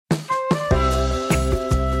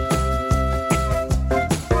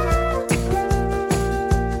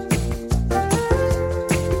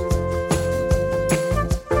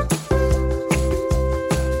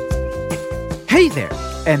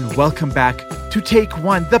and welcome back to Take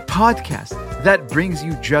One, the podcast that brings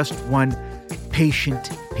you just one patient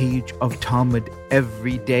page of Talmud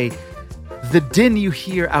every day. The din you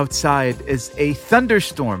hear outside is a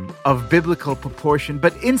thunderstorm of biblical proportion,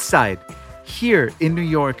 but inside, here in New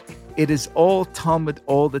York, it is all Talmud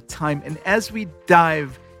all the time. And as we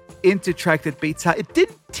dive into Tractate Beitzah, it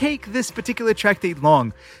didn't take this particular tractate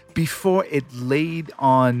long before it laid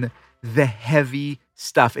on the heavy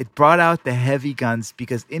stuff. It brought out the heavy guns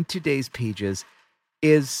because in today's pages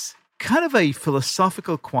is kind of a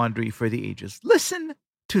philosophical quandary for the ages. Listen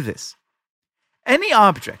to this. Any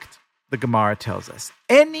object, the Gemara tells us,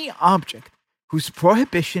 any object whose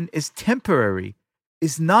prohibition is temporary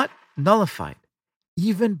is not nullified,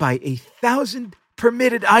 even by 1,000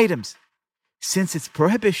 permitted items. Since its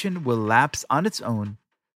prohibition will lapse on its own,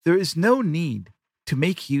 there is no need to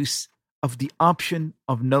make use of the option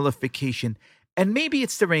of nullification. And maybe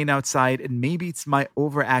it's the rain outside, and maybe it's my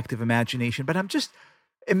overactive imagination, but I'm just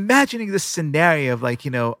imagining this scenario of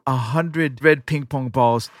 100 red ping pong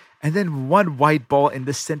balls and then one white ball in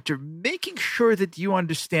the center, making sure that you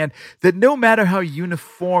understand that no matter how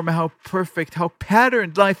uniform, how perfect, how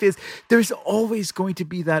patterned life is, there's always going to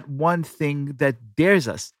be that one thing that dares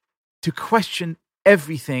us to question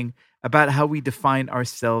everything about how we define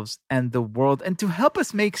ourselves and the world. And to help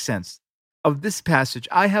us make sense of this passage,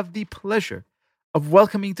 I have the pleasure of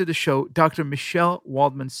welcoming to the show Dr. Michelle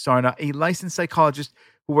Waldman-Sarna, a licensed psychologist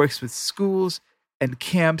who works with schools and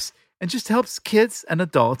camps and just helps kids and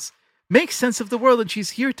adults make sense of the world. And she's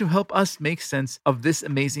here to help us make sense of this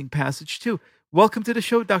amazing passage too. Welcome to the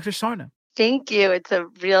show, Dr. Sarna. Thank you. It's a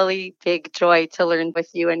really big joy to learn with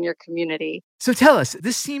you and your community. So tell us,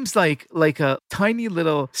 this seems like a tiny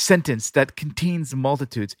little sentence that contains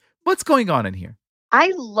multitudes. What's going on in here?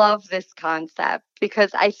 I love this concept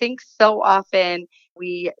because I think so often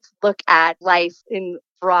we look at life in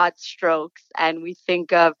broad strokes and we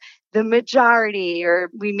think of the majority or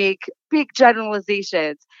we make big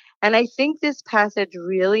generalizations. And I think this passage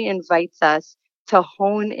really invites us to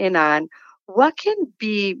hone in on what can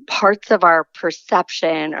be parts of our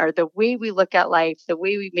perception or the way we look at life, the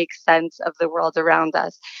way we make sense of the world around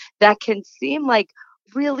us that can seem like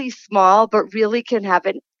really small, but really can have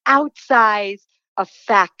an outsized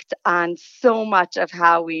effect on so much of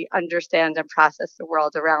how we understand and process the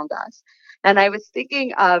world around us. And I was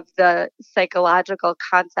thinking of the psychological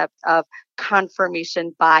concept of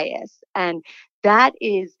confirmation bias. And that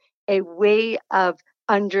is a way of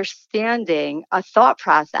understanding a thought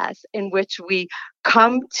process in which we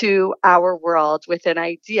come to our world with an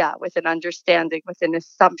idea, with an understanding, with an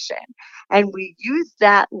assumption. And we use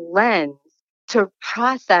that lens to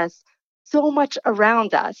process so much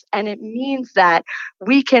around us. And it means that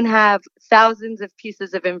we can have thousands of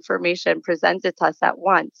pieces of information presented to us at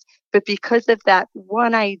once. But because of that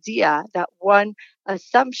one idea, that one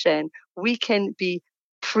assumption, we can be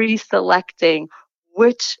pre-selecting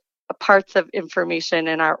which parts of information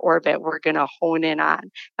in our orbit we're going to hone in on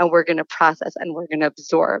and we're going to process and we're going to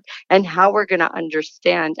absorb and how we're going to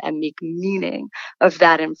understand and make meaning of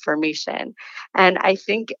that information. And I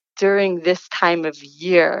think during this time of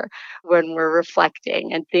year when we're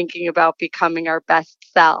reflecting and thinking about becoming our best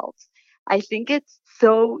selves, I think it's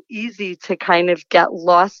so easy to kind of get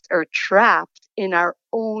lost or trapped in our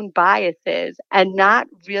own biases and not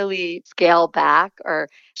really scale back or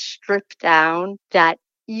strip down that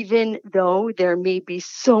even though there may be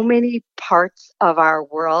so many parts of our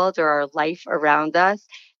world or our life around us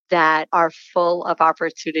that are full of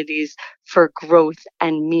opportunities for growth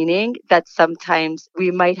and meaning, that sometimes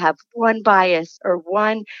we might have one bias or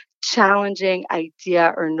one challenging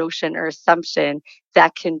idea or notion or assumption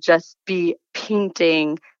that can just be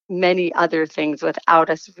painting many other things without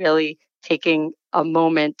us really taking a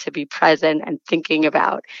moment to be present and thinking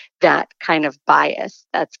about that kind of bias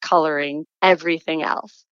that's coloring everything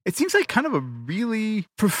else. It seems like kind of a really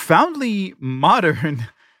profoundly modern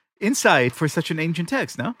insight for such an ancient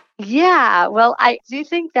text, no? Yeah, well, I do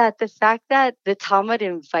think that the fact that the Talmud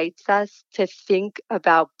invites us to think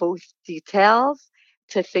about both details,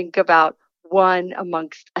 to think about one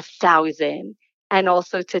amongst 1,000, and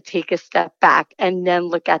also to take a step back and then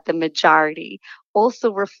look at the majority,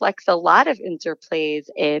 also reflects a lot of interplays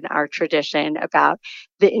in our tradition about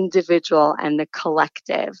the individual and the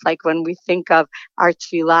collective. Like when we think of our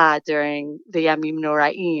tefillah during the Yamim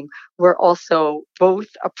Noraim, we're also both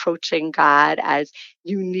approaching God as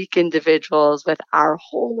unique individuals with our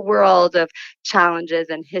whole world of challenges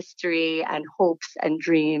and history and hopes and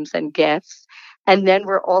dreams and gifts. And then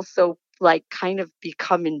we're also like kind of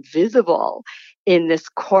become invisible in this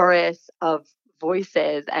chorus of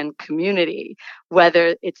voices and community,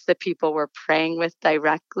 whether it's the people we're praying with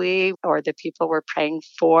directly or the people we're praying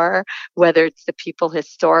for, whether it's the people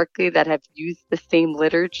historically that have used the same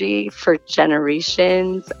liturgy for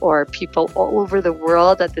generations, or people all over the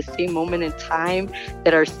world at the same moment in time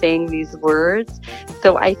that are saying these words.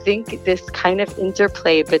 So I think this kind of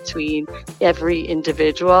interplay between every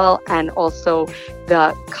individual and also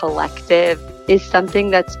the collective is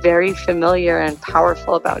something that's very familiar and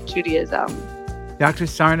powerful about Judaism. Dr.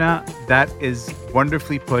 Sarna, that is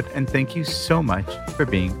wonderfully put, and thank you so much for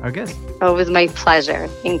being our guest. Oh, it was my pleasure.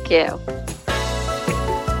 Thank you.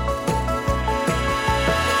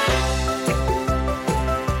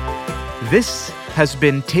 This has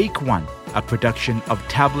been Take One, a production of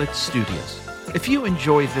Tablet Studios. If you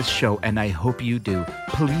enjoy this show, and I hope you do,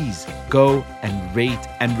 please go and rate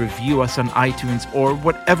and review us on iTunes or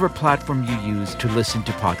whatever platform you use to listen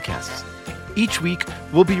to podcasts. Each week,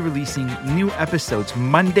 we'll be releasing new episodes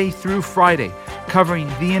Monday through Friday, covering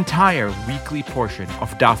the entire weekly portion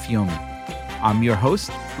of Daf Yomi. I'm your host,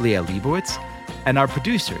 Leah Leibowitz, and our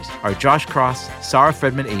producers are Josh Cross, Sarah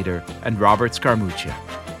Fredman-Ader, and Robert Scaramuccia.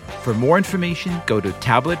 For more information, go to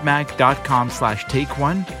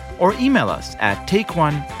tabletmag.com/takeone or email us at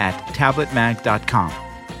takeone@tabletmag.com.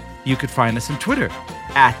 You could find us on Twitter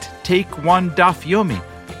 @TakeOneDafYomi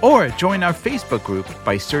or join our Facebook group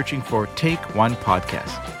by searching for Take One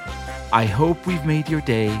Podcast. I hope we've made your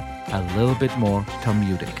day a little bit more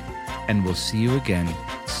Talmudic, and we'll see you again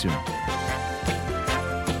soon.